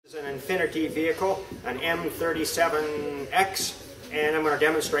This is an Infiniti vehicle, an M37X, and I'm going to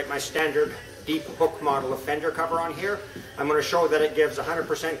demonstrate my standard deep hook model of fender cover on here. I'm going to show that it gives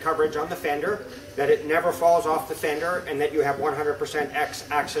 100% coverage on the fender, that it never falls off the fender, and that you have 100%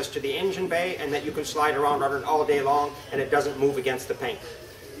 access to the engine bay, and that you can slide around on it all day long and it doesn't move against the paint.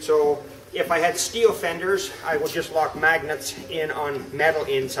 So if I had steel fenders, I would just lock magnets in on metal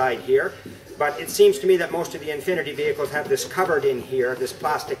inside here. But it seems to me that most of the Infiniti vehicles have this covered in here, this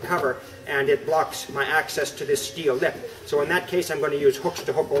plastic cover, and it blocks my access to this steel lip. So in that case, I'm going to use hooks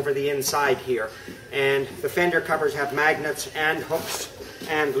to hook over the inside here. And the fender covers have magnets and hooks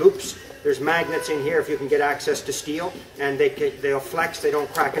and loops. There's magnets in here if you can get access to steel, and they'll flex, they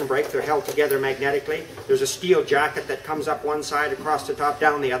don't crack and break, they're held together magnetically. There's a steel jacket that comes up one side, across the top,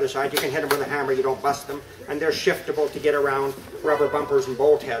 down the other side. You can hit them with a hammer, you don't bust them. And they're shiftable to get around rubber bumpers and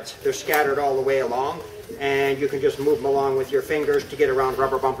bolt heads. They're scattered all the way along, and you can just move them along with your fingers to get around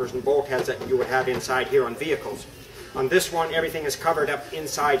rubber bumpers and bolt heads that you would have inside here on vehicles. On this one, everything is covered up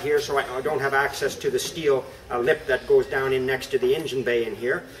inside here, so I don't have access to the steel lip that goes down in next to the engine bay in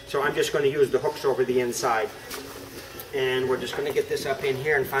here. So I'm just going to use the hooks over the inside. And we're just going to get this up in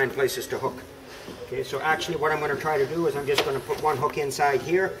here and find places to hook. Okay, so actually what I'm going to try to do is I'm just going to put one hook inside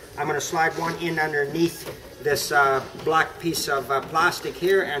here. I'm going to slide one in underneath this black piece of plastic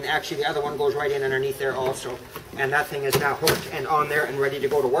here, and actually the other one goes right in underneath there also. And that thing is now hooked and on there and ready to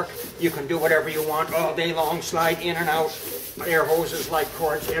go to work. You can do whatever you want all day long, slide in and out, air hoses, light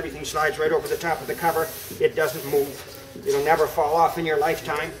cords, everything slides right over the top of the cover. It doesn't move. It'll never fall off in your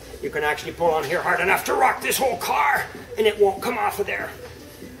lifetime. You can actually pull on here hard enough to rock this whole car and it won't come off of there.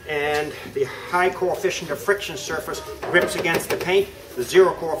 And the high coefficient of friction surface grips against the paint. The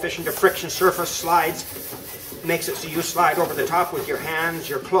zero coefficient of friction surface slides, makes it so you slide over the top with your hands,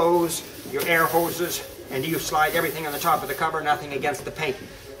 your clothes, your air hoses, and you slide everything on the top of the cover, nothing against the paint.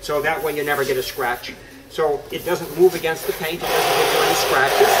 So that way you never get a scratch. So it doesn't move against the paint, it doesn't give you any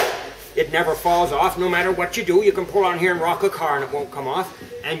scratches. It never falls off, no matter what you do. You can pull on here and rock a car and it won't come off,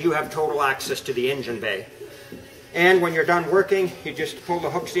 and you have total access to the engine bay. And when you're done working, you just pull the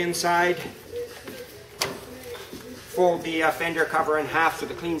hooks inside, fold the fender cover in half so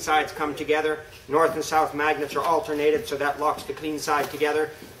the clean sides come together. North and south magnets are alternated, so that locks the clean side together.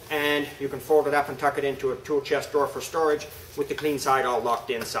 And you can fold it up and tuck it into a tool chest drawer for storage with the clean side all locked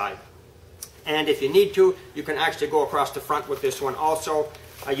inside. And if you need to, you can actually go across the front with this one also.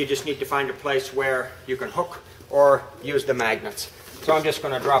 You just need to find a place where you can hook or use the magnets. So I'm just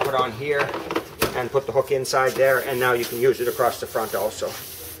going to drop it on here and put the hook inside there, and now you can use it across the front also.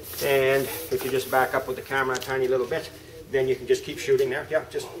 And if you just back up with the camera a tiny little bit, then you can just keep shooting there. Yeah,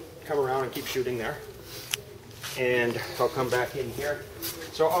 just come around and keep shooting there. And I'll come back in here.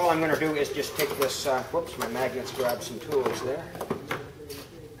 So all I'm going to do is just take this, whoops, my magnets grab some tools there.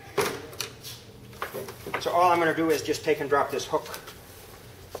 Okay. So all I'm going to do is just take and drop this hook.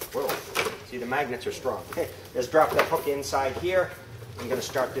 Whoa, see, the magnets are strong. Okay, just drop that hook inside here. I'm going to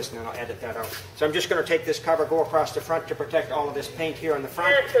start this and then I'll edit that out. So I'm just going to take this cover, go across the front to protect all of this paint here in the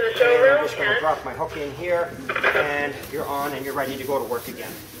front. And I'm just going to drop my hook in here, and you're on and you're ready to go to work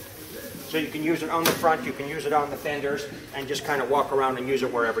again. So you can use it on the front, you can use it on the fenders, and just kind of walk around and use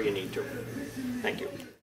it wherever you need to. Thank you.